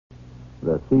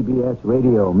The CBS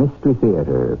Radio Mystery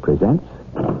Theater presents...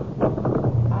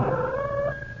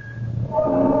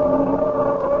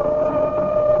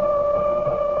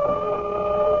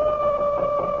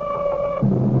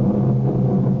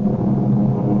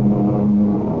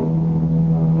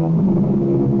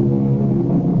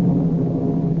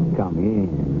 Come in.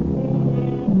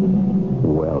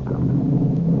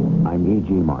 Welcome. I'm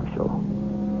E.G. Marshall.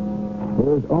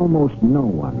 There's almost no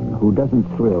one who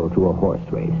doesn't thrill to a horse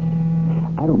race.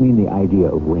 I don't mean the idea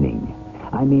of winning.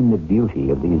 I mean the beauty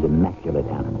of these immaculate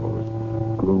animals,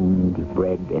 groomed,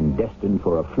 bred, and destined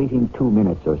for a fleeting 2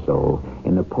 minutes or so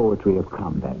in the poetry of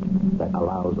combat that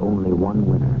allows only one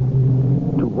winner.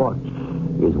 To watch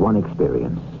is one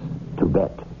experience. To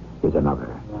bet is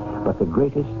another. But the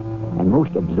greatest and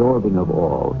most absorbing of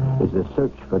all is the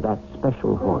search for that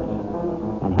special horse.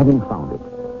 And having found it,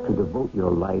 to devote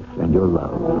your life and your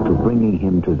love to bringing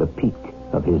him to the peak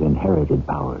of his inherited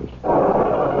powers.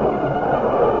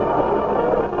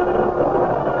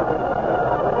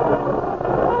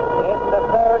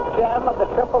 Of the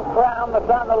Triple Crown that's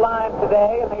on the line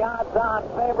today, and the odds-on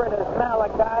favorite is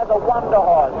Malachi, the Wonder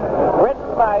Horse,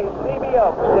 written by C.B.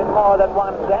 Oakes in more than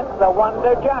one sense, the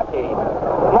Wonder Jockey.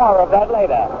 More of that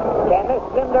later. Can this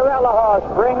Cinderella horse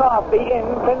bring off the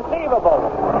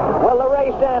inconceivable? Will the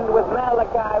race end with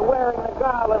Malachi wearing the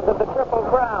garlands of the Triple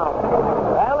Crown?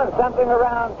 Well, in something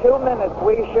around 2 minutes,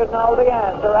 we should know the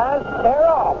answer as they're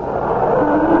off.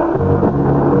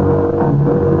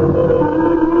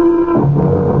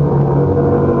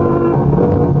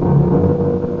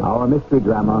 Our mystery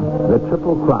drama, The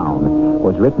Triple Crown,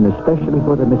 was written especially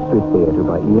for the Mystery Theater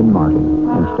by Ian Martin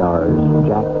and stars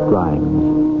Jack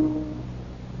Grimes.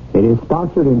 It is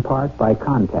sponsored in part by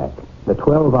Contact, the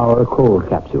 12-hour cold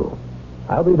capsule.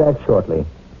 I'll be back shortly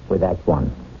with Act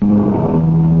One.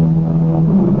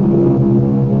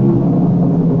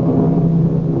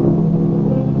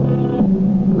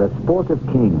 The Sport of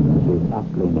Kings is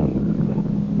aptly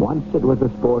named. Once it was a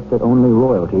sport that only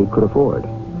royalty could afford.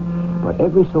 But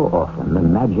every so often, the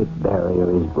magic barrier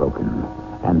is broken,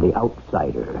 and the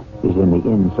outsider is in the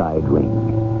inside ring.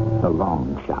 The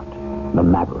long shot, the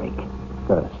maverick,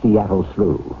 the Seattle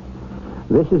Slew.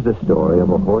 This is the story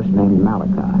of a horse named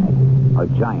Malachi, a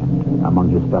giant among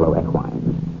his fellow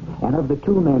equines, and of the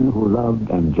two men who loved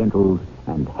and gentled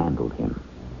and handled him.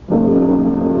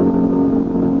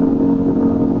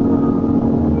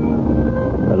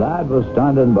 The lad was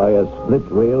standing by a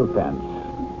split-rail fence.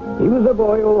 He was a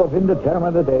boyo of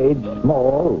indeterminate age,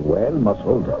 small,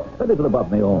 well-muscled, a little above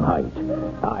my own height.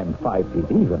 I'm 5 feet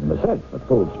even myself at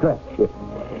full stretch.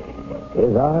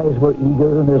 His eyes were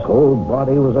eager and his whole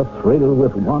body was athrill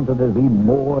with wanting to be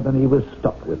more than he was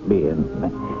stuck with being.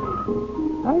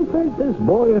 I felt this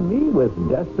boy and me was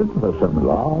destined for some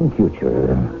long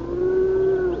future.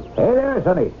 Hey there,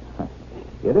 Sonny.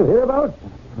 You live hereabouts?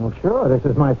 Oh, sure. This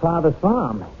is my father's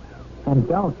farm. And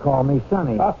don't call me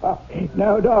Sonny.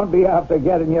 No, don't be after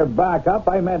getting your back up.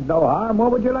 I meant no harm. What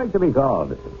would you like to be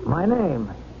called? My name,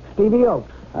 Stevie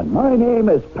Oakes. And my name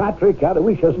is Patrick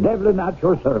Aloysius Devlin at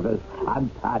your service.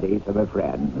 And Paddy to my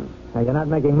friend. Now, you're not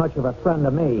making much of a friend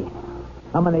of me.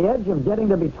 I'm on the edge of getting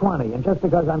to be 20, and just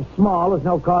because I'm small, there's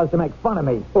no cause to make fun of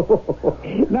me.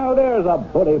 Now there's a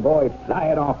bully boy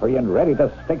flying off for you and ready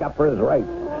to stick up for his rights.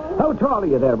 How tall are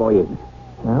you there, boy?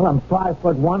 Well, I'm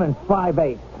 5'1" and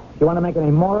 5'8". You want to make any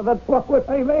more of it? What would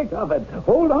I make of it?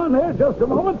 Hold on there just a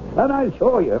moment, and I'll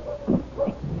show you.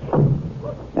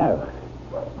 Now,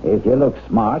 if you look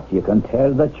smart, you can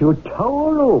tell that you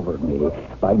tower over me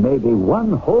by maybe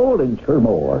 1 whole inch or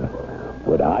more.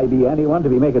 Would I be anyone to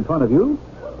be making fun of you?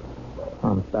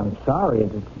 I'm sorry.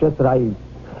 It's just that I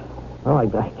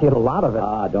get a lot of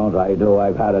it. Don't I know?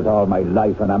 I've had it all my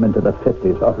life, and I'm into the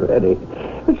 50s already.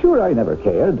 But sure, I never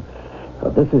cared.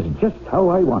 But this is just how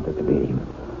I want it to be.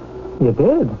 You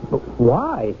did? But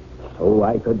why? So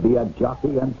I could be a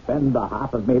jockey and spend the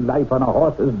half of my life on a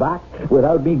horse's back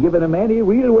without me giving him any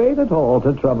real weight at all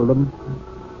to trouble him.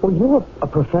 Well, you're a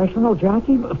professional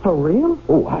jockey? For real?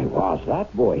 Oh, I was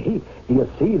that boy. Do you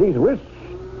see these wrists?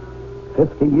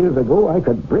 50 years ago, I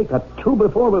could break a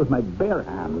 2-before with my bare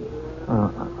hands.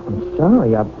 I'm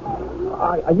sorry.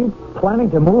 Are you planning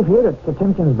to move here to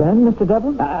Timpkins Bend, Mr.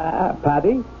 Devlin?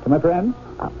 Paddy, to my friend.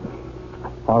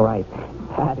 All right,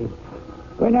 Paddy.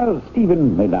 Well, now,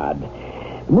 Stephen, my lad,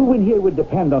 moving here would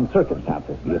depend on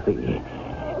circumstances, you see.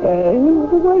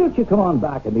 Why don't you come on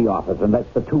back in the office and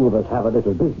let the two of us have a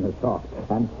little business talk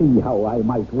and see how I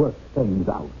might work things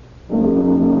out.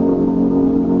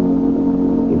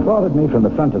 If followed me from the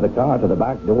front of the car to the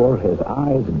back door, his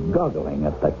eyes goggling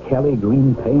at the Kelly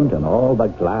green paint and all the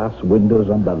glass windows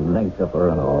on the length of her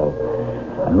and all.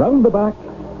 And round the back,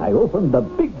 I opened the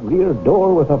big rear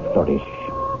door with a flourish.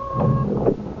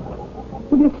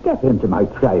 Will you step into my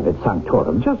private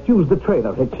sanctorum? Just use the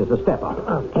trailer hitch as a step up.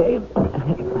 Okay.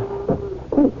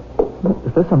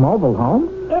 Is this a mobile home?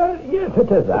 Yes,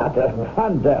 it is that.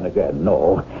 And then again,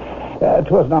 no.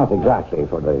 It was not exactly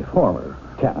for the former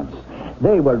tenants.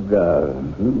 They were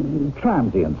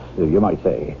transients, you might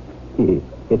say.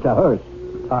 It's a hearse.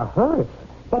 A hearse?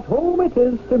 But home it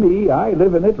is to me. I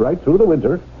live in it right through the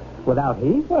winter. Without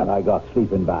heat? Well, I got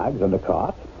sleeping bags and a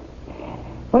cot.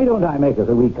 Why don't I make us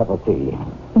a wee cup of tea?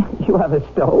 You have a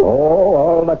stove? Oh,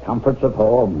 all the comforts of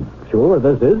home. Sure,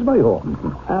 this is my home.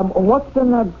 What's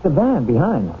in the van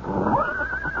behind?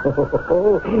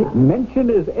 Mention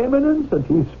his eminence and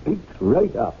he speaks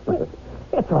right up.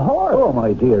 It's a horse. Oh,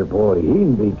 my dear boy,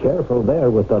 be careful there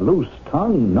with the loose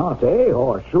tongue. Not a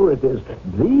horse. Sure, it is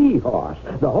the horse.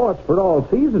 The horse for all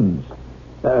seasons.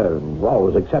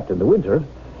 Always except in the winter.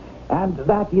 And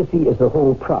that, you see, is the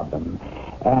whole problem.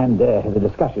 And the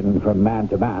discussion from man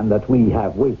to man that we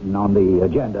have waiting on the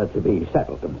agenda to be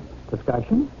settled.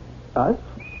 Discussion? Us?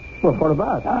 Well, what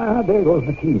about? There goes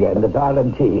the tea then, the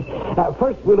darling tea.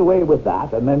 First, we'll away with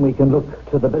that, and then we can look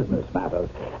to the business matters.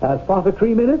 Spot of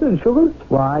cream in it and sugar?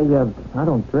 Why, I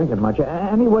don't drink it much.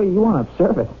 Any way you want to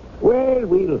serve it. Well,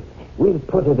 we'll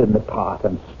put it in the pot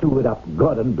and stew it up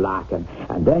good and black, and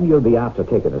then you'll be after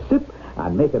taking a sip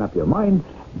and making up your mind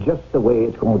just the way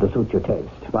it's going to suit your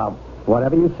taste. Well,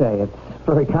 whatever you say, it's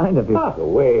very kind of you.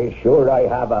 Well, sure, I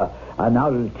have an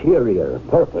ulterior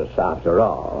purpose after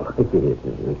all.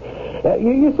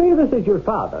 You say this is your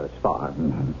father's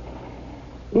farm.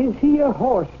 Is he a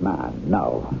horseman?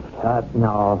 No.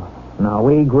 No,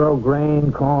 we grow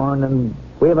grain, corn, and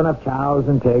we have enough cows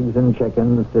and pigs and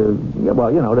chickens to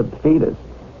feed us.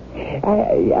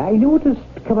 I noticed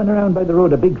coming around by the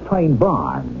road a big fine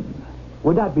barn.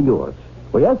 Would that be yours?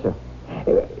 Well, yes, sir.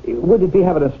 Would it be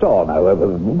having a stall now, a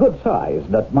good size,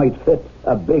 that might fit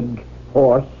a big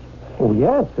horse? Oh,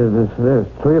 yes, there's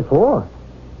 3 or 4.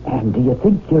 And do you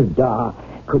think your da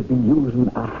could be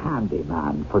using a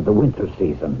handyman for the winter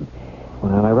season?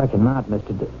 Well, I reckon not,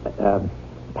 Mr.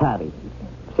 Patty.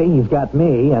 See, he's got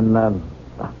me, and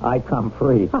I come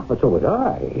free. But so would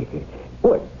I.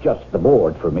 Well, just the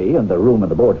board for me and the room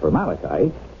and the board for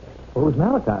Malachi. Who's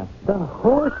Malachi? The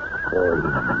horse.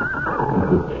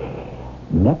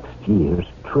 Next year's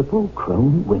Triple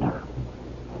Crown winner.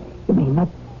 You mean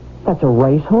that's a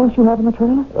racehorse you have in the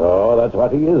trailer? Oh, that's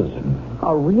what he is.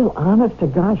 A real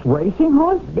honest-to-gosh racing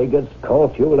horse? Biggest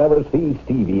colt you'll ever see,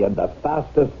 Stevie, and the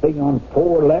fastest thing on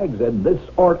 4 legs in this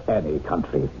or any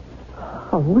country.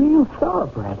 A real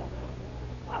thoroughbred.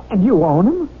 And you own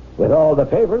him? With all the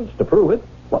favors to prove it.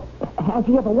 Well, has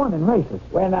he ever won in races?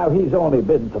 Well, now, he's only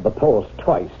been to the post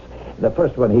twice. The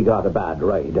first one he got a bad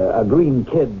ride. A green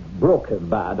kid broke him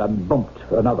bad and bumped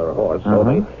another horse, so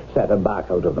they set him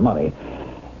back out of the money.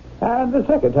 And the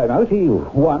second time out, he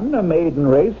won a maiden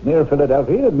race near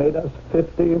Philadelphia and made us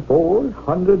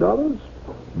 $5,400.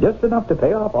 Just enough to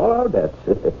pay off all our debts.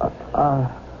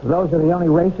 Those are the only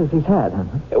races he's had, huh?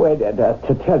 Well,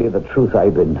 to tell you the truth,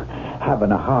 I've been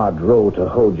having a hard row to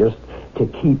hoe just to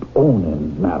keep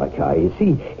owning Malachi. You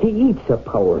see, he eats a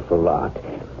powerful lot.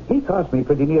 He cost me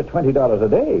pretty near $20 a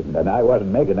day, and I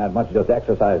wasn't making that much just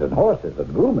exercising horses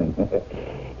and grooming.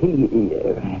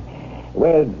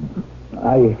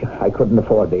 I couldn't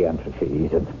afford the entry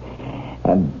fees,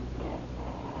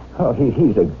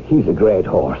 he's a great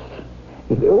horse.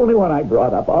 He's the only one I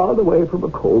brought up all the way from a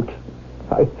colt.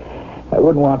 I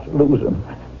wouldn't want to lose him.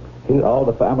 He's all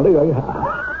the family I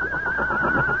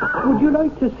have. Would you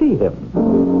like to see him?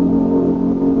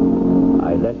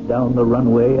 I let down the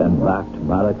runway and backed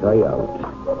Malachi out.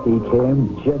 He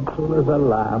came gentle as a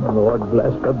lamb. Lord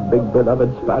bless the big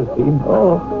beloved Spalpeen.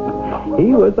 Oh,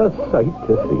 he was a sight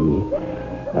to see.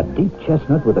 A deep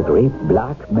chestnut with a great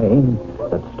black mane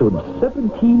that stood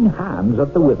 17 hands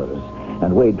at the withers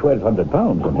and weighed 1,200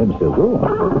 pounds and him still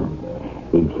growing.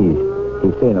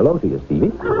 He's saying hello to you,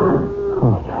 Stevie.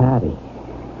 Oh, Patty.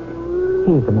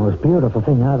 He's the most beautiful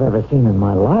thing I've ever seen in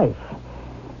my life.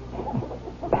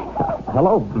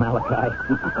 Hello, Malachi.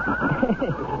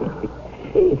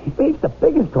 He's the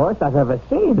biggest horse I've ever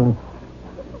seen.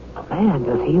 Man,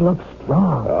 does he look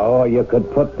strong. Oh, you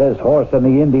could put this horse in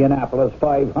the Indianapolis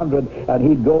 500 and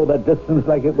he'd go the distance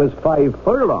like it was 5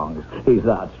 furlongs. He's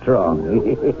that strong.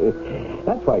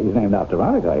 That's why he's named after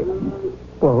Malachi.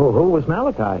 Well, who was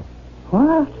Malachi?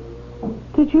 What?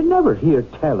 did you never hear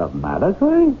tell of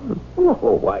Malachi?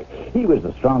 Oh, why, he was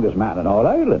the strongest man in all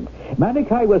Ireland.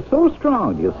 Malachi was so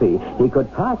strong, you see, he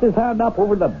could pass his hand up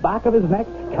over the back of his neck,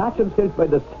 catch himself by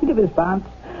the seat of his pants,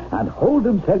 and hold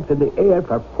himself in the air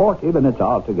for 40 minutes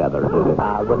altogether.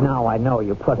 But now I know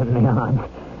you're putting me on.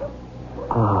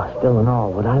 Still in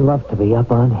all, would I love to be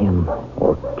up on him?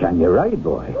 Oh, can you ride,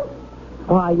 boy?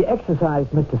 Well, I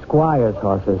exercised Mr. Squire's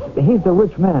horses. He's the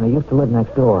rich man who used to live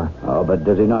next door. Oh, but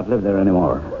does he not live there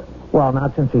anymore? Well,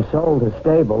 not since he sold his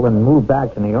stable and moved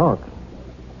back to New York.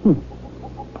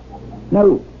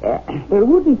 Now, there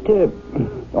wouldn't,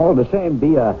 all the same,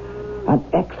 be an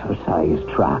exercise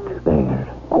track there.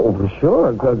 Oh, for sure.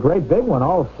 A great big one,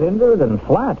 all cindered and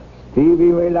flat.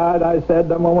 Stevie, my lad, I said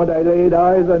the moment I laid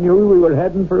eyes on you, we were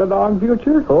heading for a long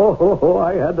future. Oh,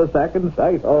 I had the second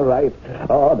sight, all right.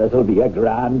 Oh, this'll be a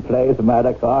grand place,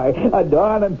 Malachi. A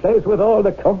darling place with all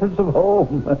the comforts of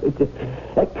home.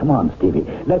 Come on, Stevie.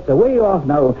 Let's away off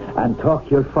now and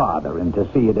talk your father into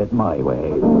seeing it my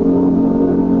way.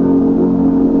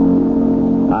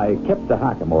 I kept the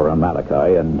hackamore on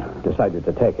Malachi and decided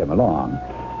to take him along.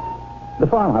 The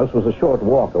farmhouse was a short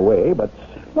walk away, but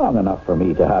long enough for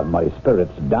me to have my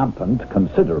spirits dampened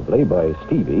considerably by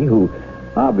Stevie, who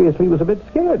obviously was a bit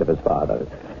scared of his father,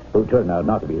 who turned out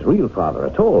not to be his real father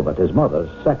at all, but his mother's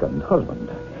second husband.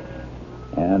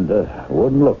 And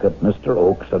one look at Mr.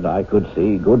 Oakes, and I could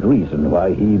see good reason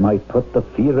why he might put the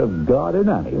fear of God in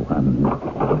anyone.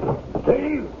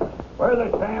 Steve, where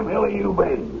the Sam Hill have you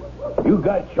been? You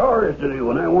got chores to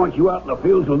do, and I want you out in the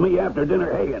fields with me after dinner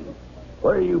haying.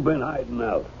 Where you been hiding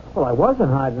out? Well, I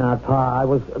wasn't hiding out, Pa. I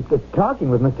was talking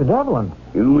with Mr. Devlin.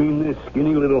 You mean this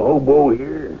skinny little hobo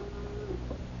here?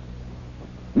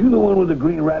 You the one with the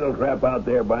green rattletrap out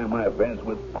there by my fence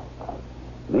with...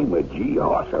 name of G.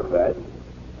 Hossafat.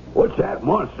 What's that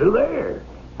monster there?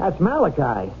 That's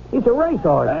Malachi. He's a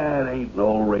racehorse. That ain't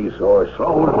no racehorse.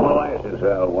 Slow as molasses,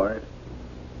 Al Warren.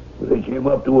 Hitch him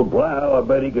up to a plow, I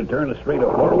bet he could turn as straight a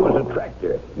furrow as a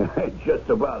tractor. Just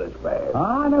about as fast.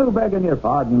 No begging your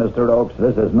pardon, Mr. Oakes.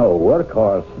 This is no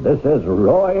workhorse. This is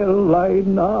royal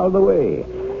line all the way.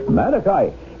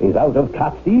 Malachi is out of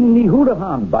Casteen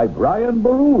Hurahan by Brian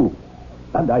Boru.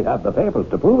 And I have the papers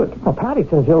to prove it. Well, Patty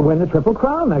says he'll win the Triple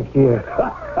Crown next year.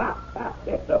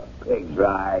 The pig's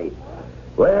eye.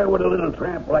 Where would a little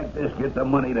tramp like this get the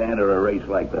money to enter a race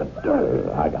like that?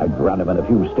 I'd run him in a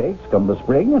few stakes come the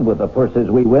spring, and with the purses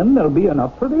we win, there'll be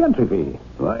enough for the entry fee.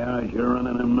 Why aren't you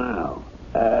running him now?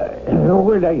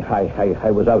 Well,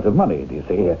 I was out of money, do you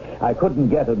see? I couldn't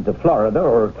get into Florida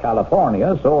or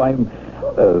California, so I'm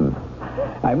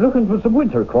looking for some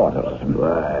winter quarters.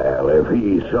 Well, if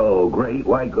he's so great,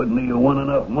 why couldn't he have won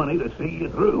enough money to see you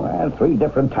through? Well, 3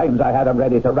 different times I had him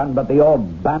ready to run, but the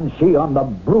old banshee on the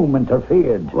broom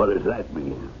interfered. What does that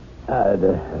mean?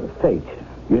 The fate.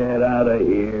 Get out of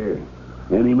here.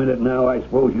 Any minute now, I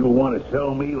suppose you'll want to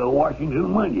sell me the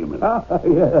Washington Monument.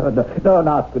 No,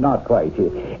 not quite.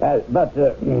 But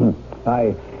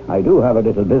I do have a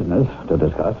little business to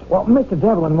discuss. Well, Mr.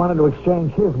 Devlin wanted to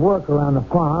exchange his work around the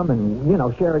farm and,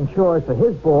 sharing chores for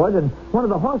his board and one of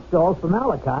the horse stalls for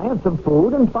Malachi and some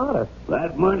food and fodder.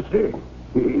 That monster?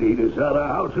 He'd eat us out of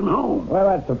house and home. Well,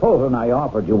 that's supposing I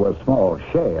offered you a small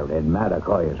share in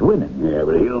Malachi's winning. Yeah,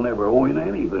 but he'll never win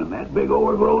anything, that big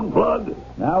overgrown plug.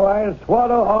 Now I'll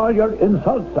swallow all your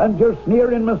insults and your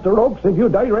sneering, Mr. Oakes, if you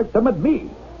direct them at me.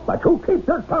 But you keep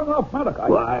your tongue off,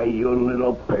 Malachi. Why, you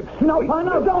little pip. No,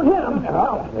 don't hit him.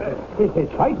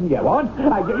 It's fighting you want.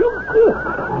 Mr.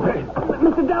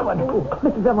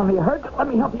 Devlin, are you hurt? Let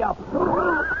me help you out.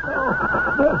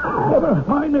 Never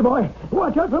mind me, boy.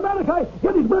 Watch out for Malachi.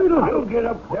 Get his bridle. You get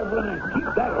up, Devlin, and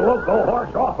keep that loco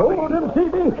horse off of me. Hold him,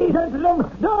 Stevie. Get him.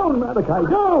 Down, Malachi.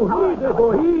 Down. Easy,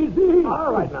 boy. Easy.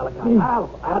 All right, Malachi.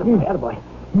 Attaboy.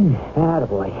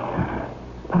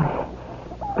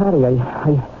 Patty,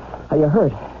 are you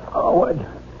hurt? Oh,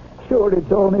 sure,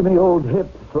 it's only my old hip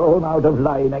thrown out of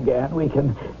line again. We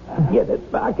can get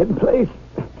it back in place.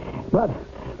 But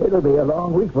it'll be a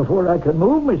long week before I can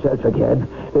move myself again.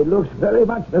 It looks very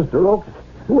much, Mr. Oakes,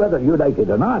 whether you like it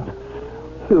or not.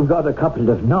 You've got a couple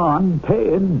of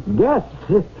non-paying guests.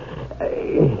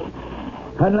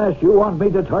 Unless you want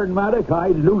me to turn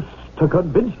Malachi loose to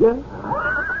convince you.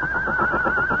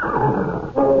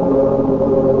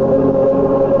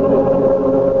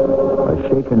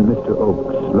 Shaken Mr.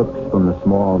 Oakes looks from the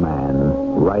small man,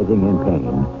 writhing in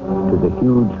pain, to the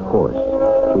huge horse,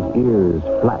 his ears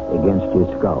flat against his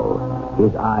skull,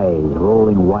 his eyes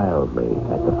rolling wildly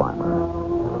at the farmer.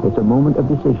 It's a moment of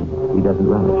decision he doesn't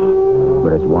relish,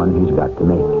 but it's one he's got to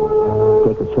make.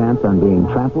 Take a chance on being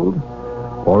trampled,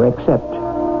 or accept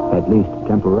At least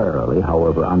temporarily,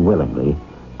 however unwillingly,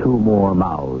 2 more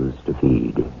mouths to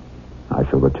feed. I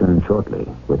shall return shortly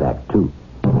with Act 2.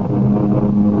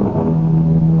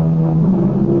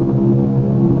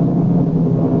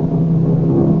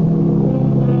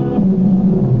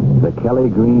 The Kelly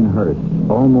Green hearse,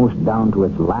 almost down to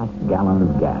its last gallon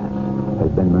of gas,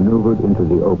 has been maneuvered into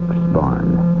the Oaks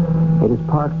barn. It is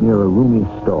parked near a roomy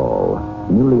stall,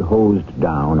 newly hosed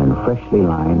down and freshly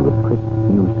lined with crisp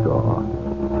new straw.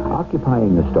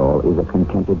 Occupying the stall is a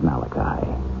contented Malachi.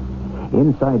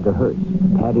 Inside the hearse,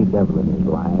 Paddy Devlin is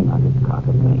lying on his cot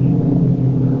of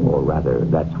pain. Or rather,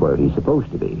 that's where he's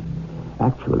supposed to be.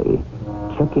 Actually,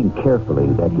 checking carefully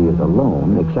that he is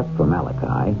alone, except for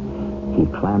Malachi, he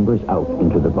clambers out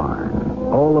into the barn.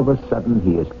 All of a sudden,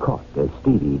 he is caught as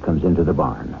Stevie comes into the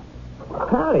barn.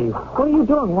 Paddy, what are you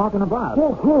doing walking about?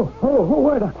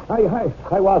 Wait.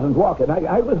 I wasn't walking.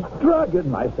 I was dragging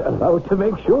myself out to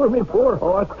make sure my poor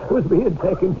horse was being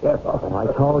taken care of. Oh, I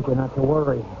told you not to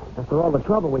worry. After all the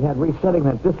trouble we had resetting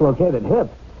that dislocated hip.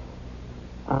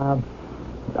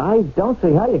 I don't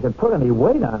see how you could put any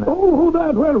weight on it.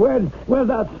 Well,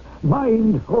 that's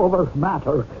mind over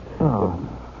matter. Oh.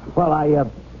 Well,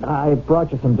 I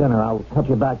brought you some dinner. I'll help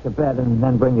you back to bed and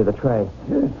then bring you the tray.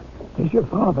 Is your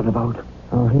father about?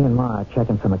 Oh, he and Ma are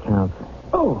checking some accounts.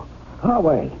 Oh,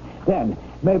 wait. Then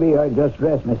maybe I'll just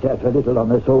rest myself a little on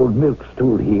this old milk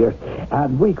stool here,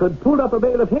 and we could pull up a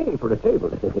bale of hay for a table.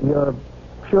 You're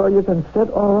sure you can sit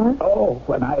all right? Oh,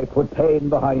 when I put pain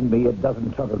behind me, it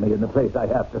doesn't trouble me in the place I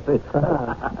have to sit.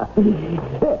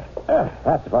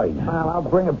 That's fine. Well, I'll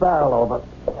bring a barrel over.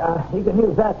 You can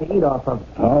use that to eat off of.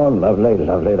 Oh, lovely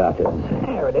that is.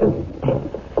 There it is.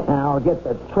 Now I'll get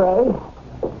the tray.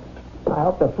 I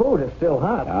hope the food is still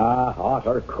hot. Hot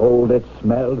or cold, it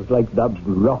smells like the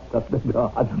broth of the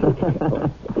gods.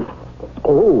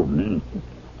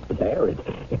 There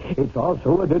it's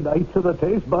also a delight to the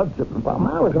taste buds. Well,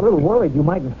 I was a little worried you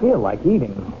mightn't feel like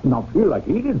eating. Not feel like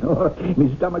eating? No.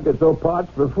 My stomach is so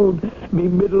parched for food, me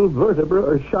middle vertebra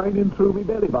are shining through me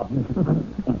belly button.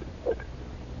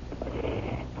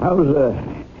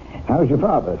 How's your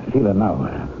father feeling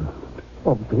now?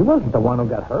 Well, he wasn't the one who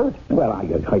got hurt. Well, I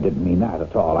didn't mean that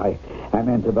at all. I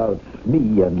meant about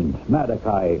me and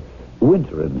Malachi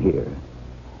wintering here.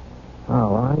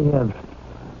 Oh,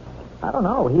 I don't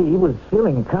know. He was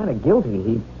feeling kind of guilty.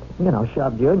 He,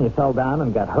 shoved you and you fell down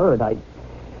and got hurt. I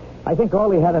think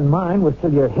all he had in mind was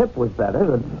till your hip was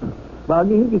better. Well,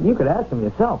 you could ask him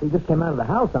yourself. He just came out of the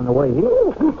house on the way here.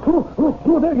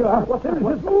 Oh, there you are. What's that?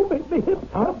 Move me hip.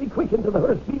 Help me quick into the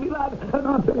hearse, Stevie, lad, and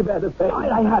onto me bed.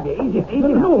 I have you. Easy.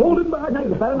 No, holding back. No,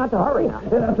 you better not to hurry now.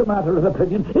 That's a matter of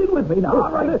opinion. In with me now.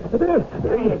 All right. There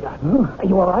you go. Are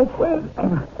you all right?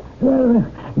 Well,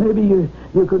 maybe you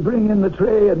could bring in the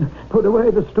tray and put away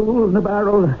the stool and the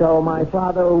barrel. So my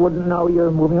father wouldn't know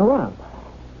you're moving around.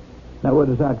 Now, what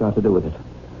has that got to do with it?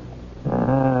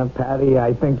 Paddy,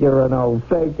 I think you're an old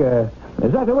faker.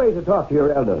 Is that the way to talk to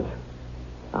your elders?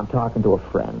 I'm talking to a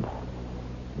friend.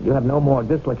 You have no more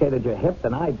dislocated your hip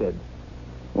than I did.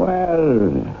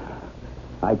 Well,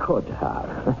 I could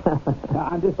have.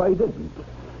 And if I didn't,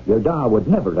 your da would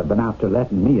never have been after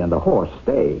letting me and the horse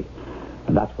stay.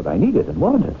 And that's what I needed and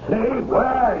wanted. Hey, where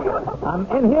are you? I'm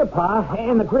in here, Pa,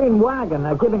 in the green wagon,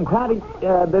 giving Paddy,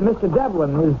 Mr.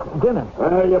 Devlin, his dinner.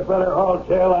 Well, you better haul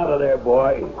tail out of there,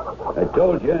 boy. I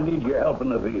told you I need your help in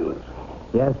the fields.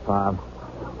 Yes, Pa.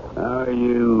 How are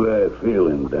you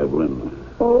feeling, Devlin?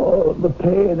 Oh, the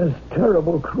pain is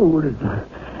terrible cruel.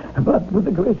 But with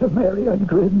the grace of Mary, I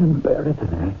grin and bear it.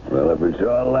 Well, if it's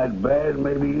all that bad,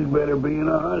 maybe you'd better be in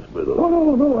a hospital.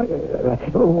 Oh, no.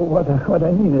 What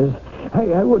I mean is,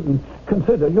 I wouldn't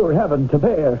consider your having to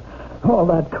bear all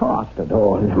that cost at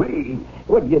all. Me?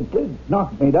 Well, you did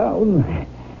knock me down.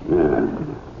 Yeah.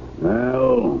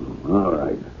 Well, all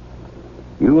right.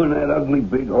 You and that ugly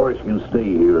big horse can stay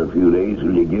here a few days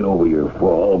till you get over your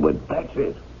fall, but that's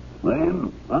it.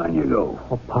 Then, on you go.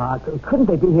 Oh, Pa, couldn't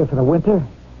they be here for the winter?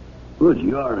 What's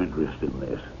your interest in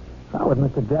this? Well, with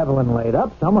Mr. Devlin laid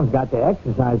up, someone's got to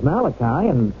exercise Malachi,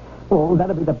 and, well,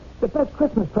 that'd be the best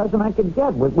Christmas present I could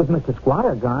get with Mr.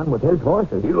 Squire gone with his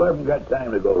horses. You haven't got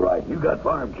time to go riding. You got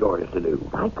farm chores to do.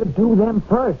 I could do them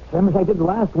first, same as I did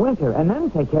last winter, and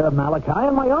then take care of Malachi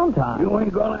on my own time. You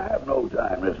ain't gonna have no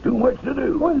time. There's too much to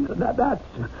do. Well, that's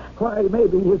why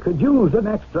maybe you could use an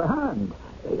extra hand.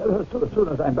 As soon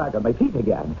as I'm back on my feet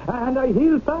again. And I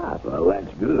heal fast. Well,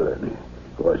 that's good.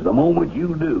 Of course, the moment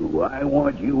you do, I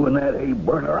want you and that hay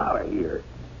burner out of here.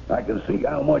 I can see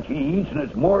how much he eats, and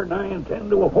it's more than I intend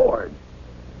to afford.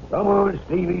 Come on,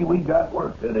 Stevie, we got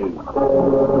work to do. The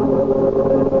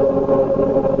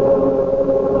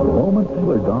moment they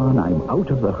were gone, I'm out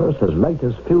of the hearse as light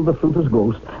as Phil the Fruiter's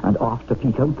ghost and off to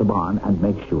peek out the barn and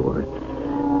make sure.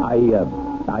 I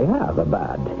have a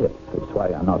bad hip. It's why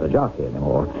I'm not a jockey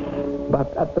anymore.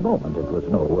 But at the moment, it was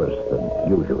no worse than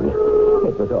usual.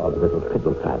 It was all a little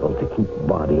fiddle-faddle to keep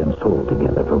body and soul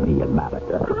together for me and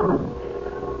Malika.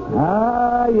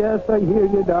 Ah, yes, I hear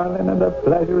you, darling, and a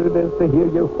pleasure it is to hear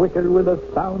you whicker with the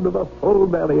sound of a full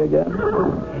belly again.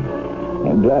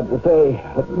 I'm glad to say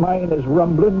that mine is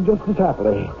rumbling just as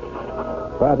happily.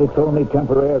 But it's only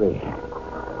temporary.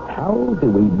 How do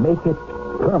we make it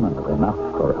permanent enough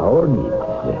for our needs?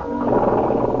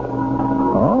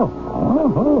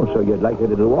 Oh, so you'd like a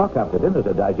little walk after dinner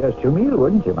to digest your meal,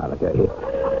 wouldn't you, Malika?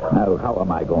 Now, how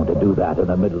am I going to do that in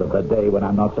the middle of the day when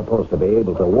I'm not supposed to be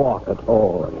able to walk at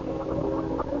all?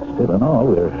 Still in all,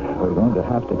 we're going to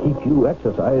have to keep you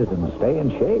exercised and stay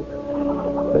in shape.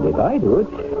 But if I do it,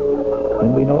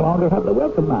 then we no longer have the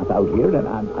welcome mat out here, and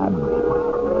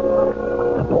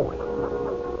the boy,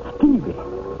 Stevie.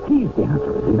 He's the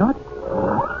answer, is he not?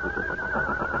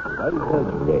 Like the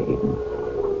rain.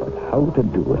 But how to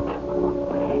do it?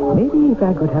 Maybe if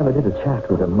I could have a little chat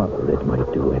with her mother, it might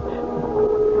do it.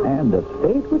 And as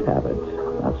fate would have it,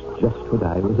 that's just what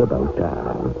I was about to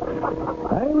have.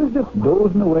 I was just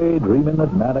dozing away, dreaming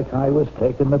that Malachi was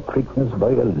taking the Preakness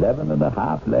by 11 and a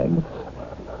half lengths,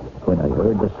 when I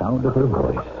heard the sound of her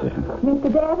voice.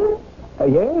 Mr. Devon?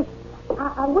 Yes?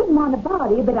 I wouldn't want to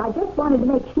bother you, but I just wanted to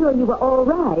make sure you were all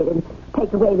right and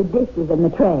take away the dishes and the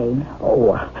tray.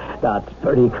 Oh, that's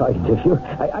very kind of you.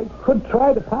 I could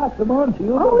try to pass them on to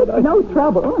you. Oh, it's no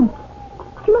trouble.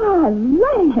 My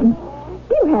land,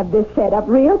 you have this set up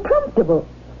real comfortable.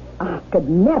 I could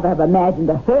never have imagined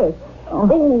a hearse.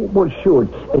 Oh, well, sure,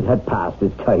 it had passed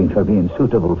its time for being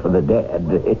suitable for the dead.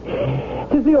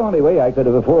 It's the only way I could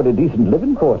have afforded decent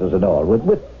living quarters and all,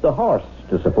 with the horse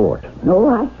to support. Oh,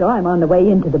 I saw him on the way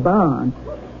into the barn.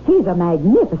 He's a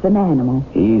magnificent animal.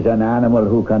 He's an animal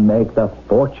who can make the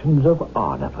fortunes of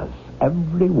all of us,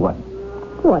 every one.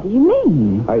 What do you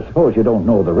mean? I suppose you don't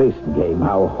know the racing game,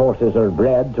 how horses are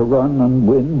bred to run and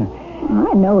win.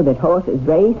 I know that horses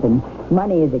race and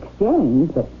money is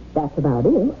exchanged, but that's about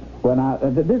it. Well, now,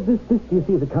 this, you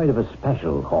see, is a kind of a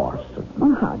special horse.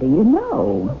 Well, how do you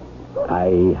know?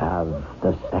 I have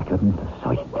the second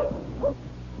sight.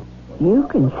 You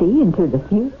can see into the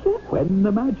future? When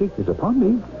the magic is upon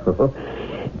me.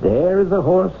 There is a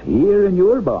horse here in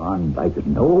your barn like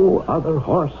no other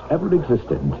horse ever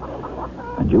existed.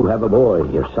 And you have a boy,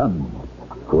 your son,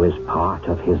 who is part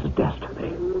of his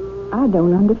destiny. I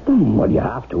don't understand. Well, you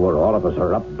have to, or all of us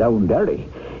are up down derry.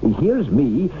 Here's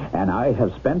me, and I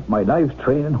have spent my life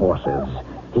training horses.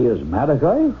 Here's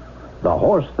Malachi, the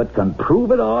horse that can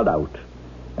prove it all out.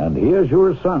 And here's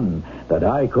your son, that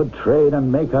I could train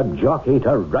and make a jockey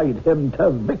to ride him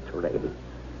to victory.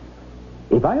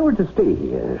 If I were to stay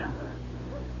here,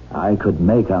 I could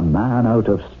make a man out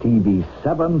of Stevie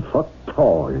 7 foot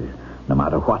tall, no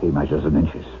matter what he measures in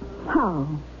inches. How?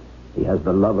 He has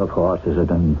the love of horses in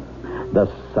him, the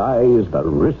size, the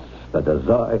wrists, the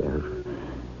desire.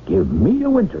 Give me a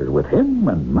winter with him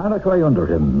and Malachi under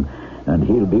him, and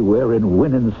he'll be wearing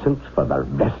winning silks for the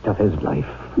rest of his life.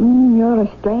 You're a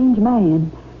strange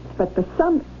man. But for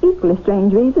some equally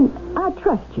strange reason, I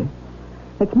trust you.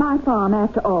 It's my farm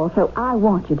after all, so I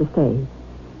want you to stay.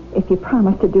 If you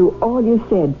promise to do all you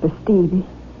said for Stevie.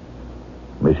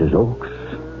 Mrs. Oakes,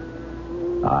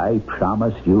 I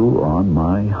promise you on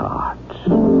my heart.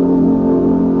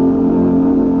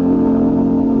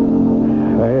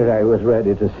 Well, I was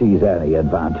ready to seize any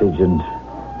advantage, and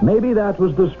maybe that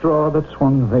was the straw that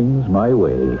swung things my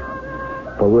way.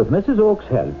 For with Mrs. Oakes'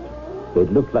 help,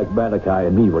 it looked like Malachi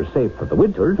and me were safe for the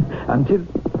winter until...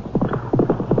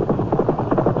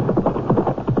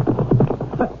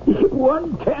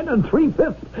 110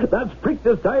 3/5. That's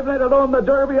Preakness time, let alone the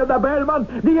Derby and the Belmont.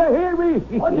 Do you hear me?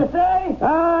 What'd you say?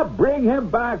 Bring him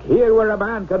back here where a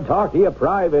man can talk to you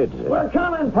private. We're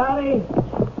coming, Patty.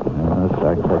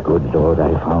 Thank the good Lord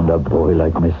I found a boy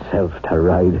like myself to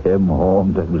ride him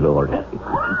home to glory.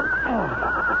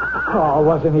 Oh,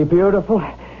 wasn't he beautiful?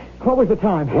 What was the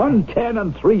time?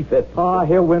 110 3/5. Oh,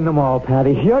 he'll win them all,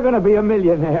 Patty. You're going to be a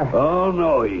millionaire. Oh,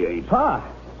 no, he ain't. Pa.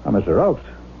 Mr. Oakes,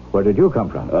 where did you come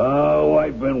from? Oh,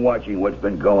 I've been watching what's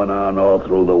been going on all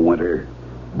through the winter.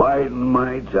 Biding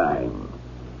my time.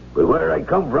 But where I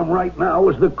come from right now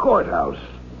is the courthouse.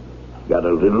 Got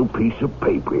a little piece of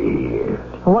paper here.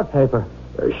 What paper?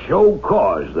 A show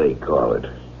cause, they call it.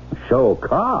 Show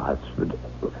cause?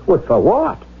 What, for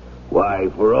what? Why,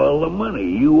 for all the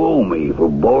money you owe me for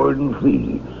board and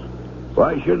fees.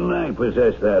 Why shouldn't I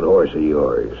possess that horse of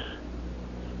yours?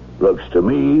 Looks to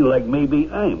me like maybe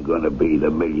I'm going to be the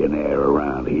millionaire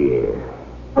around here.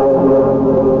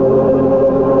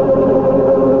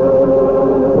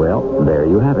 Well, there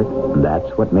you have it.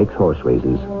 That's what makes horse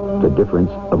races. The difference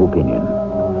of opinion.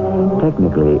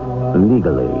 Technically,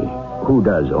 legally, who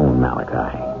does own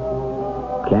Malachi?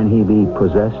 Can he be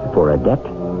possessed for a debt?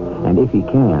 And if he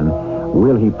can,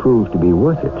 will he prove to be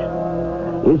worth it?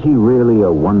 Is he really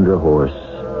a wonder horse,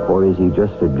 or is he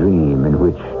just a dream in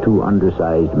which two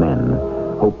undersized men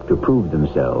hope to prove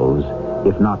themselves,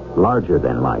 if not larger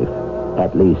than life,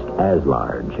 at least as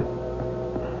large?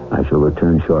 I shall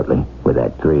return shortly with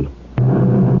Act 3.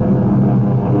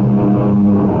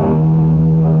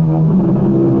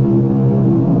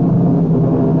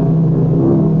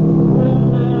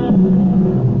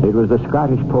 It was the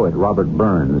Scottish poet Robert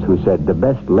Burns who said, "The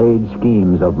best laid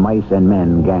schemes of mice and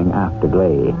men gang after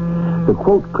gley." The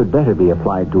quote could better be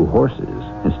applied to horses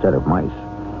instead of mice.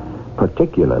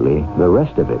 Particularly the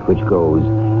rest of it, which goes,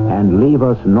 "And leave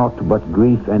us naught but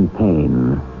grief and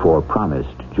pain for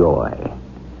promised joy."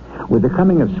 With the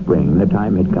coming of spring, the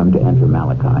time had come to enter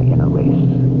Malachi in a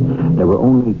race. There were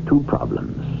only two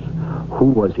problems. Who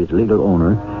was his legal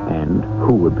owner, and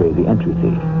who would pay the entry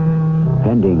fee?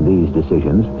 Pending these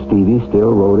decisions, Stevie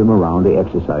still rode him around the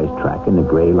exercise track in the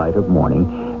gray light of morning,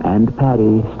 and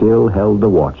Paddy still held the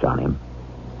watch on him.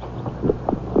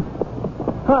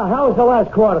 How was the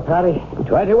last quarter, Paddy?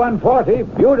 21-40.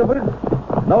 Beautiful.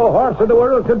 No horse in the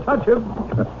world can touch him.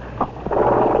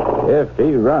 If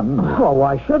he runs. Oh,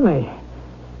 why shouldn't he?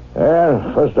 Well,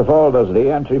 first of all, there's the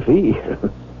entry fee.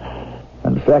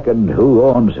 And second, who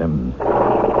owns him?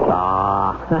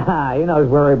 Ah, he knows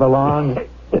where he belongs.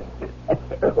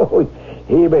 Oh,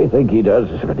 he may think he does,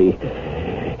 but he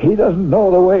doesn't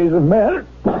know the ways of men.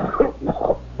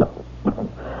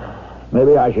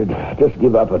 Maybe I should just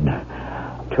give up and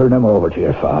turn him over to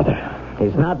your father.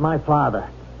 He's not my father.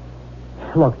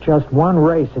 Look, just one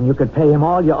race, and you could pay him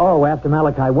all you owe after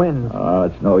Malachi wins. Oh,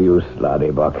 it's no use, laddie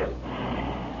buck.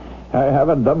 I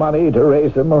haven't the money to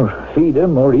raise him or feed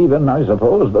him or even, I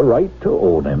suppose, the right to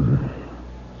own him.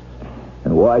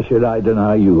 And why should I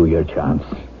deny you your chance?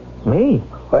 Me?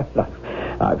 Well,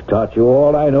 I've taught you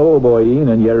all I know, boyeen,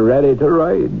 and you're ready to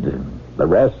ride. The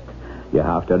rest you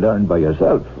have to learn by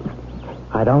yourself.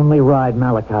 I'd only ride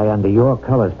Malachi under your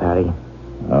colors, Paddy.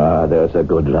 Ah, there's a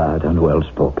good lad and well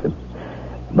spoken.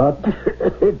 But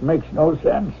it makes no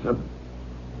sense.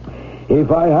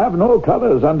 If I have no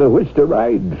colors under which to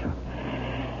ride,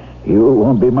 you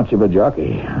won't be much of a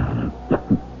jockey.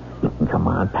 Come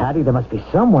on, Paddy, there must be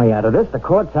some way out of this. The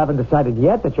courts haven't decided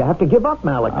yet that you have to give up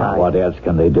Malachi. What else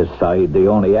can they decide? The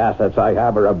only assets I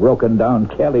have are a broken-down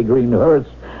Kelly Green hearse,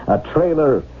 a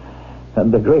trailer,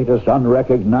 and the greatest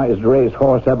unrecognized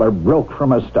racehorse ever broke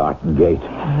from a starting gate.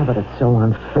 Yeah, but it's so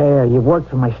unfair. You've worked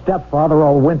for my stepfather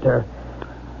all winter.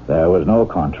 There was no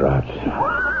contract.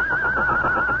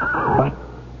 But,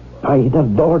 by the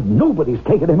Lord, nobody's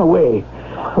taken him away.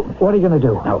 What are you going to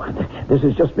do? Now, this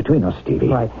is just between us, Stevie.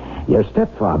 Right. Your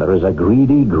stepfather is a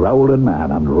greedy, growling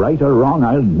man, and right or wrong,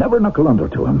 I'll never knuckle under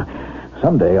to him.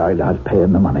 Someday I'll pay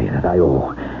him the money that I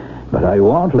owe. But I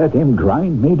won't let him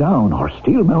grind me down or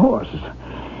steal my horse.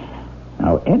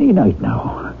 Now, any night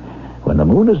now, when the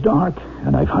moon is dark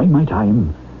and I find my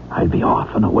time, I'll be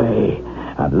off and away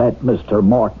and let Mr.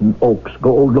 Morton Oakes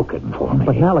go looking for me.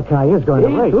 But Malachi is going to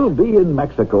race. He'll be in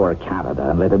Mexico or Canada,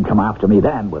 and let him come after me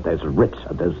then with his writs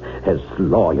and his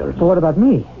lawyers. So what about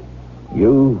me?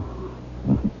 You?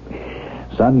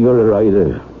 Son, you're a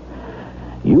rider.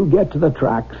 You get to the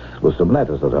tracks with some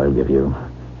letters that I'll give you,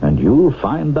 and you'll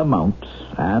find the mount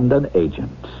and an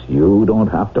agent. You don't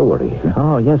have to worry.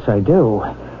 Oh, yes, I do.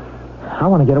 I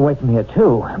want to get away from here,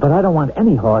 too, but I don't want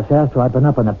any horse after I've been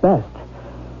up on the best.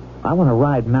 I want to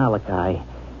ride Malachi,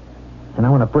 and I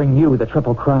want to bring you the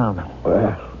Triple Crown.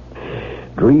 Well,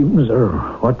 dreams are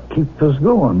what keep us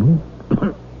going.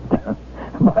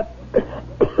 But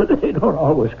they don't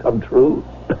always come true.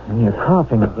 And you're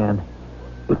coughing again.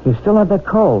 You still have that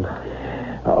cold.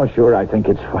 Oh, sure, I think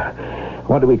it's...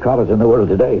 What do we call it in the world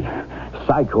today?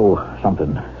 Psycho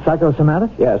something. Psychosomatic?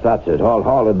 Yes, that's it.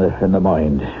 All in the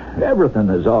mind. Everything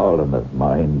is all in the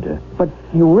mind. But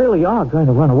you really are going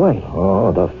to run away.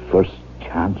 Oh, the first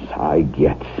chance I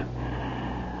get.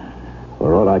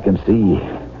 For all I can see,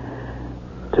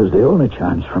 'tis the only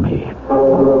chance for me.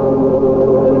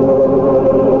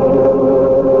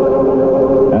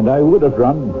 And I would have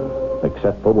run,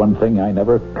 except for one thing I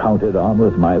never counted on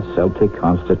with my Celtic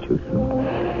constitution.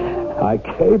 I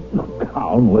came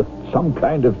down with some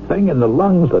kind of thing in the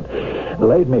lungs that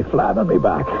laid me flat on my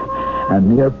back.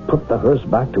 and near put the hearse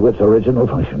back to its original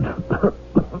function.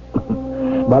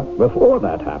 But before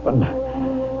that happened,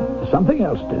 something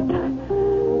else did,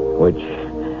 which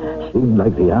seemed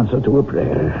like the answer to a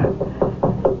prayer.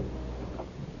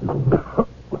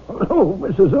 Oh,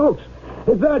 Mrs. Oakes,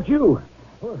 is that you?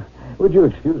 Would you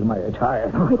excuse my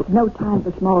attire? Oh, it's no time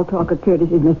for small talk or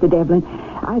courtesies, Mr. Devlin.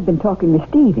 I've been talking with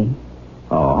Stevie.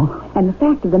 Oh? And the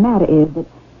fact of the matter is that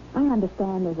I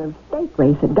understand there's a stake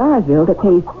race at Darsville that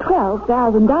pays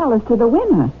 $12,000 to the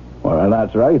winner. Well,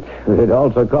 that's right. It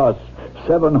also costs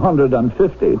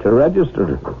 $750 to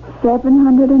register.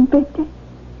 $750?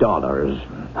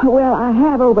 $. Well, I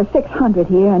have over $600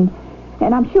 here,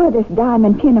 and I'm sure this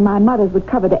diamond pin of my mother's would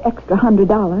cover the extra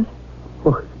 $100.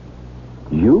 Oh,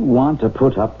 you want to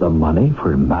put up the money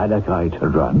for Malachi to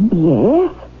run?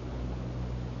 Yes.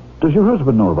 Does your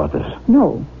husband know about this?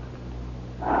 No.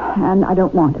 And I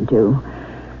don't want him to.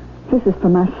 This is for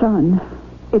my son.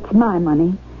 It's my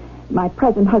money. My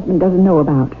present husband doesn't know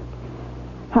about.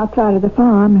 Outside of the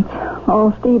farm, it's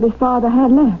all Stevie's father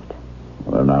had left.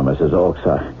 Well, now, Mrs. Oakes,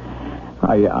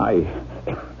 I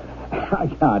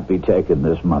can't be taking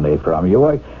this money from you.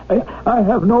 I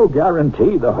have no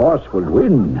guarantee the horse will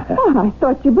win. Oh, I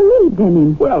thought you believed in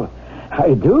him. Well,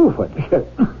 I do, but...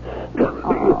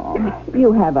 Oh,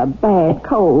 you have a bad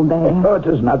cold there. Oh, it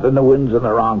is nothing. The wind's in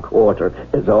the wrong quarter,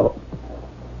 is all.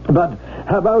 But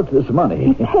how about this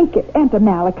money? Take it, enter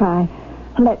Malachi.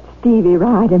 Let Stevie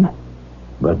ride him.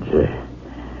 But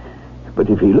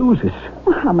if he loses...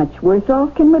 Well, how much worse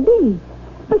off can we be?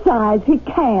 Besides, he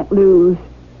can't lose.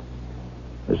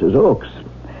 Mrs. Oakes,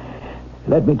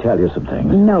 let me tell you some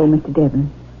things. No, Mr.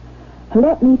 Devlin.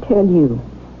 Let me tell you.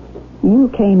 You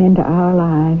came into our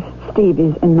lives,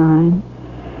 Stevie's and mine,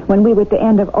 when we were at the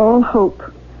end of all hope.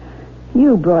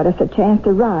 You brought us a chance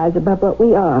to rise above what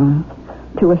we are,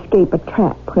 to escape a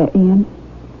trap we're in.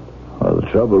 Well, the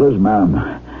trouble is, ma'am,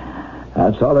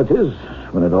 that's all it is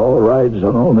when it all rides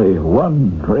on only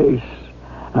one race.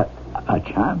 A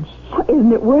chance. Well,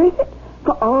 isn't it worth it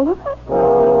for all of us?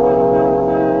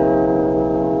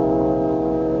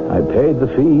 I paid the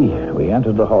fee. We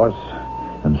entered the horse,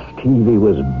 and Stevie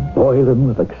was boiling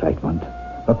with excitement.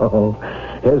 Oh,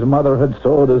 his mother had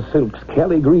sewed his silks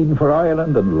Kelly green for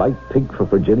Ireland and light pink for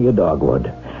Virginia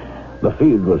dogwood. The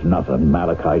field was nothing.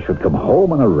 Malachi should come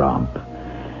home in a romp.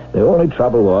 The only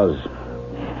trouble was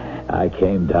I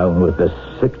came down with the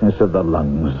sickness of the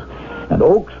lungs, and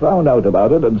Oakes found out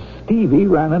about it, and Stevie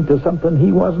ran into something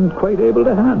he wasn't quite able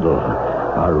to handle.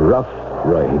 A rough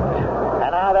ride.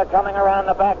 And now they're coming around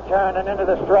the back turn and into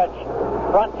the stretch.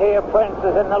 Frontier Prince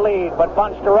is in the lead, but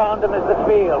bunched around him is the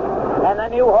field. And the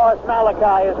new horse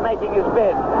Malachi is making his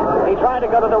bid. He tried to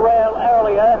go to the rail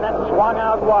earlier and then swung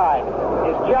out wide.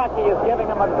 His jockey is giving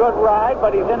him a good ride,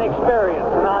 but he's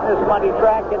inexperienced. And on this muddy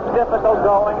track, it's difficult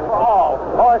going for all,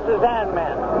 horses and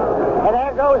men. And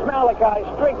there goes Malachi,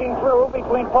 streaking through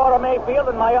between Porter Mayfield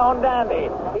and my own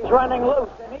Dandy. He's running loose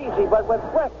and easy, but with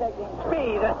breathtaking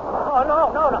speed. Oh,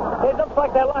 no. It looks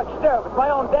like they're locked stirrups. My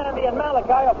own Dandy and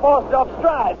Malachi are forced off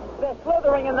stride. They're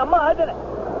slithering in the mud.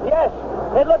 Yes,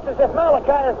 it looks as if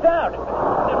Malachi is down.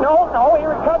 No, he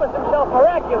recovers himself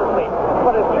miraculously.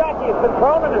 But his jockey has been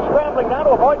thrown and is scrambling now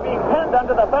to avoid being pinned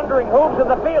under the thundering hooves of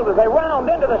the field as they round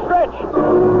into the stretch.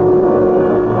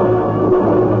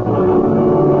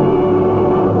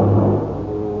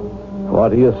 What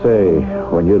do you say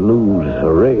when you lose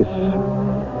a race?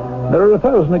 There are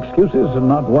 1,000 excuses, and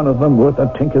not one of them worth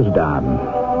a tinker's damn.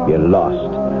 You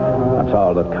lost. That's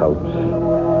all that counts.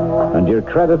 And your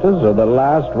creditors are the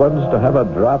last ones to have a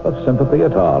drop of sympathy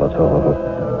at all.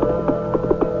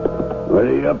 What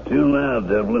are you up to now,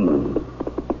 Devlin?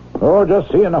 Oh,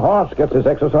 just seeing the horse gets his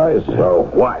exercise. So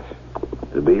what?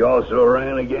 To be also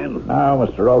ran again? Now,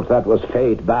 Mr. Oakes, that was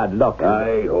fate, bad luck.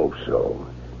 I hope so.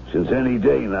 Since any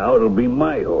day now, it'll be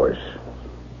my horse.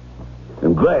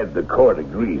 I'm glad the court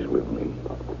agrees with me.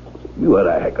 You had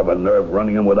a heck of a nerve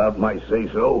running him without my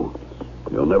say-so.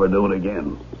 You'll never do it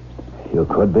again. You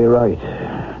could be right.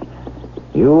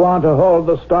 You want to hold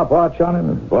the stopwatch on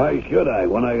him? Why should I,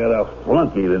 when I got a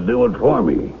flunky to do it for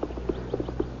me?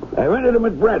 I rented him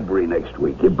at Bradbury next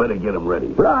week. You better get him ready.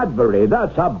 Bradbury?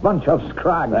 That's a bunch of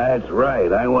scrag. That's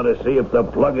right. I want to see if the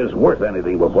plug is worth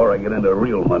anything before I get into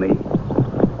real money.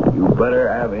 You better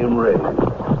have him ready.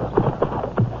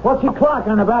 What's your clock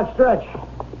on the back stretch?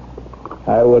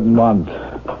 I wouldn't want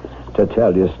to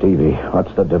tell you, Stevie.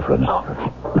 What's the difference?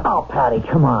 Oh, Patty,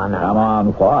 come on now. Come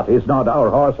on, what? He's not our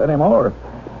horse anymore.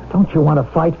 Don't you want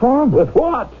to fight for him? With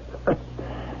what?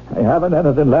 I haven't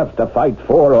anything left to fight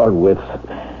for or with.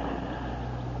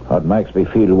 What makes me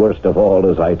feel worst of all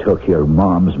is I took your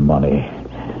mom's money.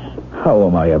 How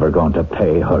am I ever going to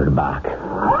pay her back?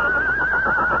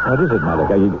 What is it,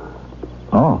 Malachi?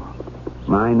 Oh.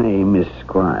 My name is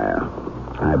Squire.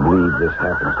 I believe this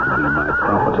happens to be my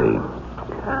property.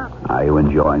 Are you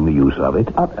enjoying the use of it?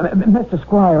 Mr.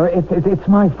 Squire, it's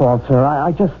my fault, sir.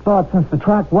 I just thought since the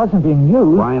track wasn't being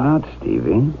used... Why not,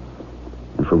 Stevie?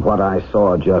 And from what I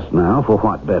saw just now, for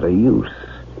what better use?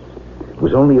 It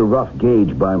was only a rough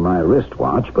gauge by my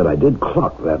wristwatch, but I did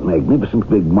clock that magnificent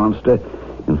big monster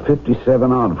in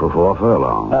 57 odd for 4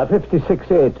 furlongs.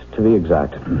 56.8 to be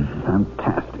exact.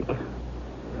 Fantastic.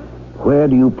 Where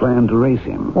do you plan to race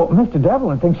him? Well, Mr.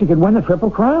 Devlin thinks he could win the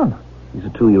Triple Crown. He's a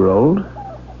 2-year-old.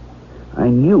 I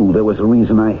knew there was a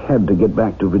reason I had to get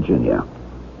back to Virginia.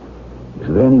 Is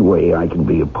there any way I can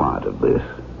be a part of this?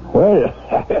 Well,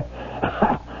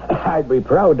 I'd be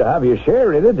proud to have you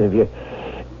share in it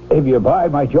if you buy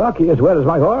my jockey as well as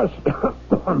my horse.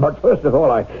 But first of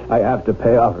all, I have to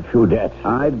pay off a few debts.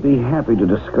 I'd be happy to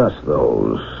discuss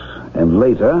those. And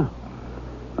later,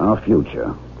 our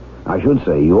future. I should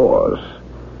say yours.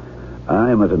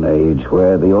 I'm at an age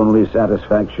where the only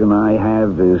satisfaction I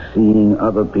have is seeing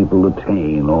other people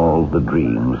attain all the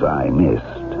dreams I missed.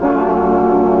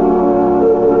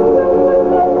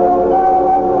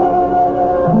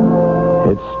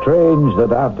 It's strange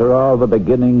that after all the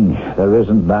beginning, there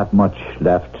isn't that much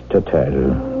left to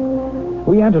tell.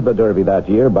 We entered the Derby that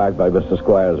year, backed by Mr.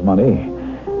 Squire's money.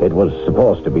 It was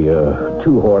supposed to be a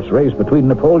 2-horse race between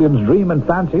Napoleon's Dream and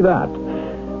Fancy That.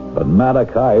 But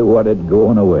Malachi wanted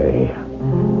going away.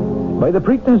 By the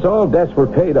Preakness, all debts were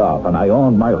paid off, and I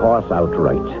owned my horse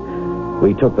outright.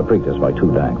 We took the Preakness by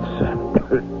 2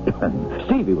 lengths.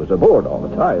 Stevie was aboard all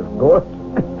the time, of course.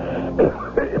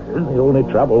 The only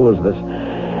trouble was this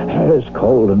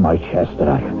cold in my chest that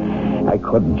I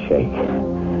couldn't shake.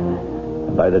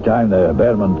 By the time the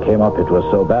bellman came up, it was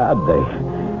so bad they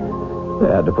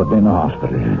had to put me in the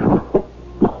hospital.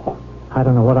 I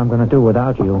don't know what I'm going to do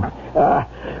without you.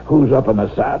 Who's up in the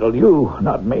saddle? You,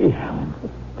 not me.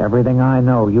 Everything I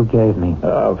know, you gave me.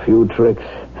 A few tricks.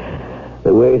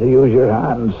 The way to use your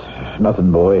hands.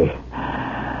 Nothing, boy.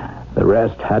 The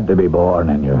rest had to be born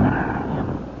in you.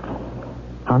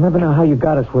 I'll never know how you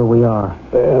got us where we are.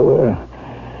 We're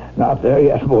not there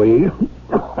yet, boy.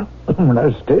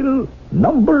 There's still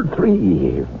number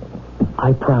 3.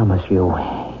 I promise you,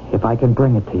 if I can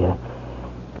bring it to you,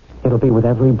 it'll be with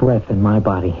every breath in my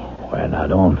body. Well, now,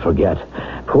 don't forget,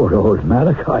 poor old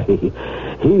Malachi.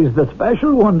 He's the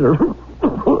special wonder.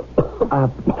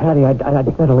 Patty, I'd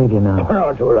better leave you now. No,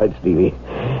 it's all right, Stevie.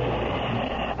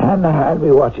 And I'll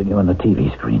be watching you on the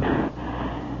TV screen.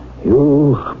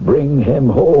 You bring him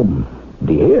home,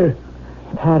 dear.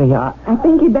 Patty, I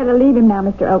think you'd better leave him now,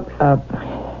 Mr. Oakes.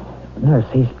 Nurse,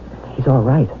 he's all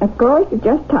right. Of course, he's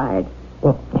just tired.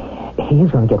 Well, he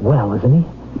is going to get well, isn't he?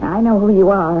 I know who you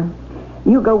are.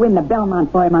 You go win the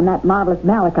Belmont for him on that marvelous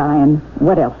Malachi, and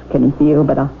what else can he feel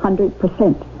but 100%?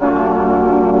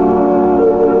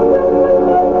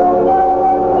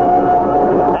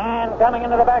 Coming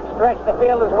into the backstretch, the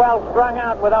field is well strung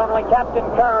out with only Captain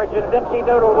Courage and Dipsy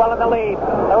Doodle well in the lead.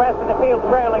 The rest of the field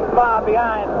trailing far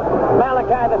behind.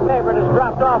 Malachi, the favorite, has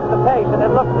dropped off the pace, and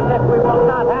it looks as if we will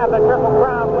not have the Triple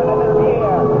Crown winner this year.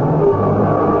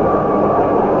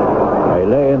 I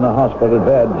lay in the hospital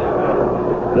bed,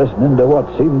 listening to what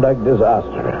seemed like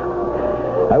disaster.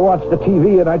 I watched the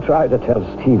TV, and I tried to tell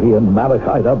Stevie and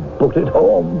Malachi to boot it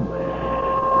home.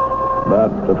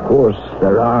 But, of course,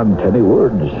 there aren't any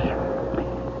words.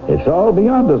 It's all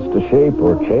beyond us to shape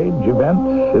or change events,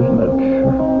 isn't it?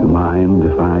 You mind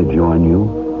if I join you?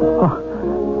 Oh,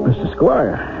 Mr.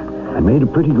 Squire. I made a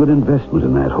pretty good investment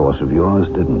in that horse of yours,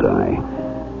 didn't I?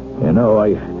 You know,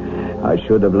 I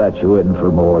should have let you in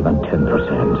for more than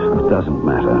 10%. It doesn't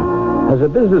matter. As a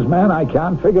businessman, I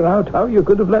can't figure out how you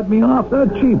could have let me off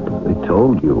that cheap. I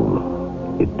told you.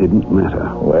 It didn't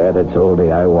matter. Well, it's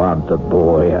only I want the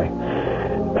boy.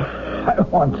 I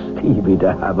want Stevie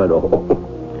to have it all.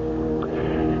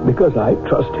 Because I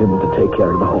trust him to take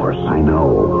care of the horse. I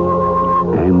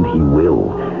know. And he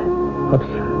will.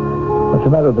 What's the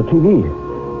matter with the TV?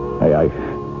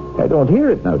 I don't hear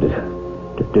it now.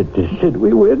 Did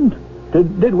we win?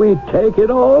 Did we take it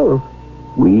all?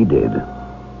 We did.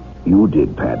 You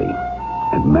did, Paddy.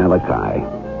 And Malachi,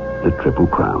 the Triple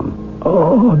Crown.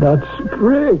 Oh, that's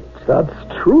great. That's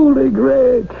truly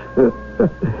great.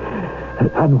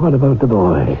 And what about the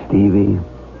boy? Stevie,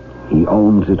 he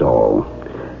owns it all.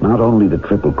 Not only the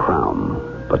Triple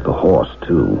Crown, but the horse,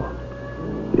 too.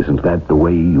 Isn't that the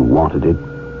way you wanted it?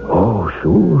 Oh,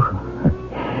 sure.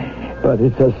 But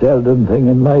it's a seldom thing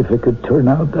in life it could turn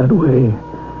out that way.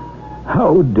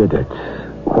 How did it?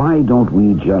 Why don't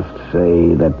we just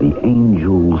say that the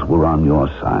angels were on your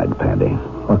side, Paddy?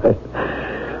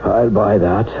 I'll buy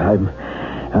that.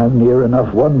 I'm near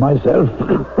enough one myself.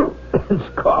 It's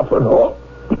cough and all.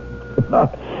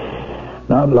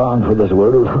 Not long for this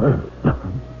world.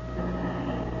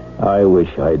 I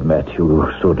wish I'd met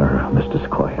you sooner, Mr.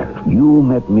 Squire. You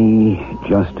met me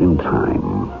just in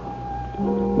time.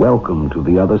 Welcome to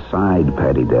the other side,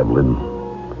 Paddy Devlin.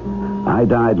 I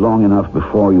died long enough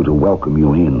before you to welcome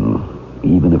you in,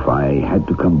 even if I had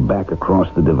to come back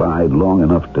across the divide long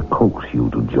enough to coax you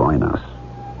to join us.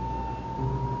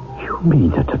 You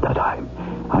mean that I'm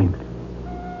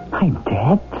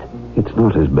dead? It's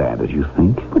not as bad as you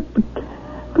think.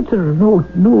 But there are no.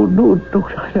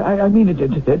 I mean,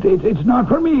 it's not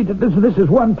for me. This is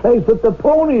one place that the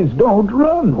ponies don't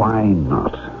run. Why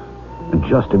not?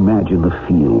 Just imagine the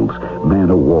fields,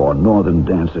 man o' war, northern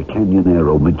dancer,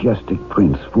 canyonero, majestic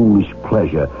prince, foolish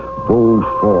pleasure, bold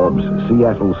Forbes,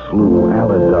 Seattle slough,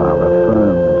 Aladar,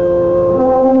 affirmed.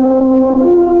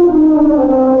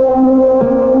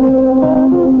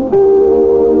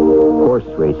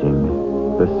 Horse racing,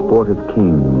 the sport of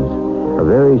kings, a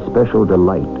very special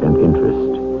delight and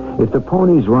interest. If the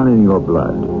ponies run in your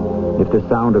blood, if the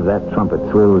sound of that trumpet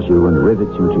thrills you and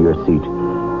rivets you to your seat,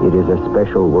 it is a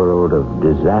special world of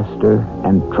disaster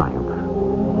and triumph.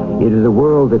 It is a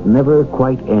world that never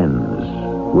quite ends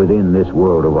within this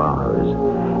world of ours.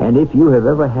 And if you have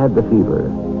ever had the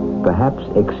fever, perhaps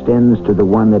extends to the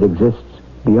one that exists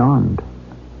beyond.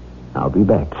 I'll be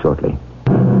back shortly.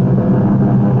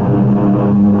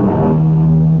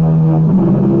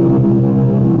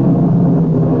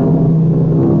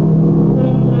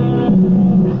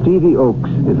 Stevie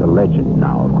Oakes is a legend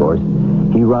now, of course.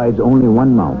 He rides only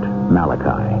one mount,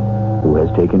 Malachi, who has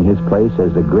taken his place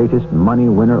as the greatest money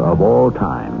winner of all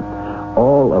time,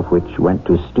 all of which went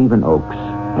to Stephen Oakes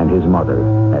and his mother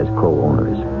as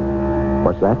co-owners.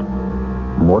 What's that?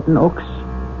 Morton Oakes?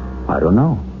 I don't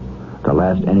know. The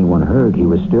last anyone heard, he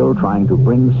was still trying to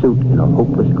bring suit in a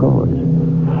hopeless cause.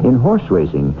 In horse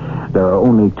racing, there are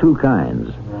only two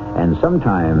kinds, and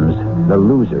sometimes the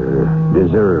loser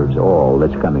deserves all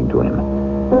that's coming to him.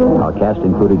 Our cast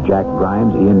included Jack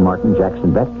Grimes, Ian Martin,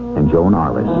 Jackson Beck, and Joan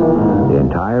Arliss. The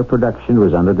entire production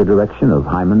was under the direction of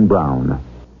Hyman Brown.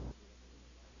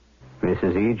 This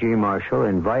is E.G. Marshall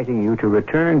inviting you to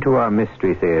return to our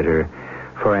Mystery Theater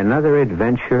for another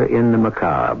adventure in the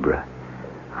macabre.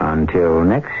 Until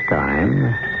next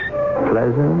time,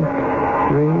 pleasant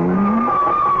dreams.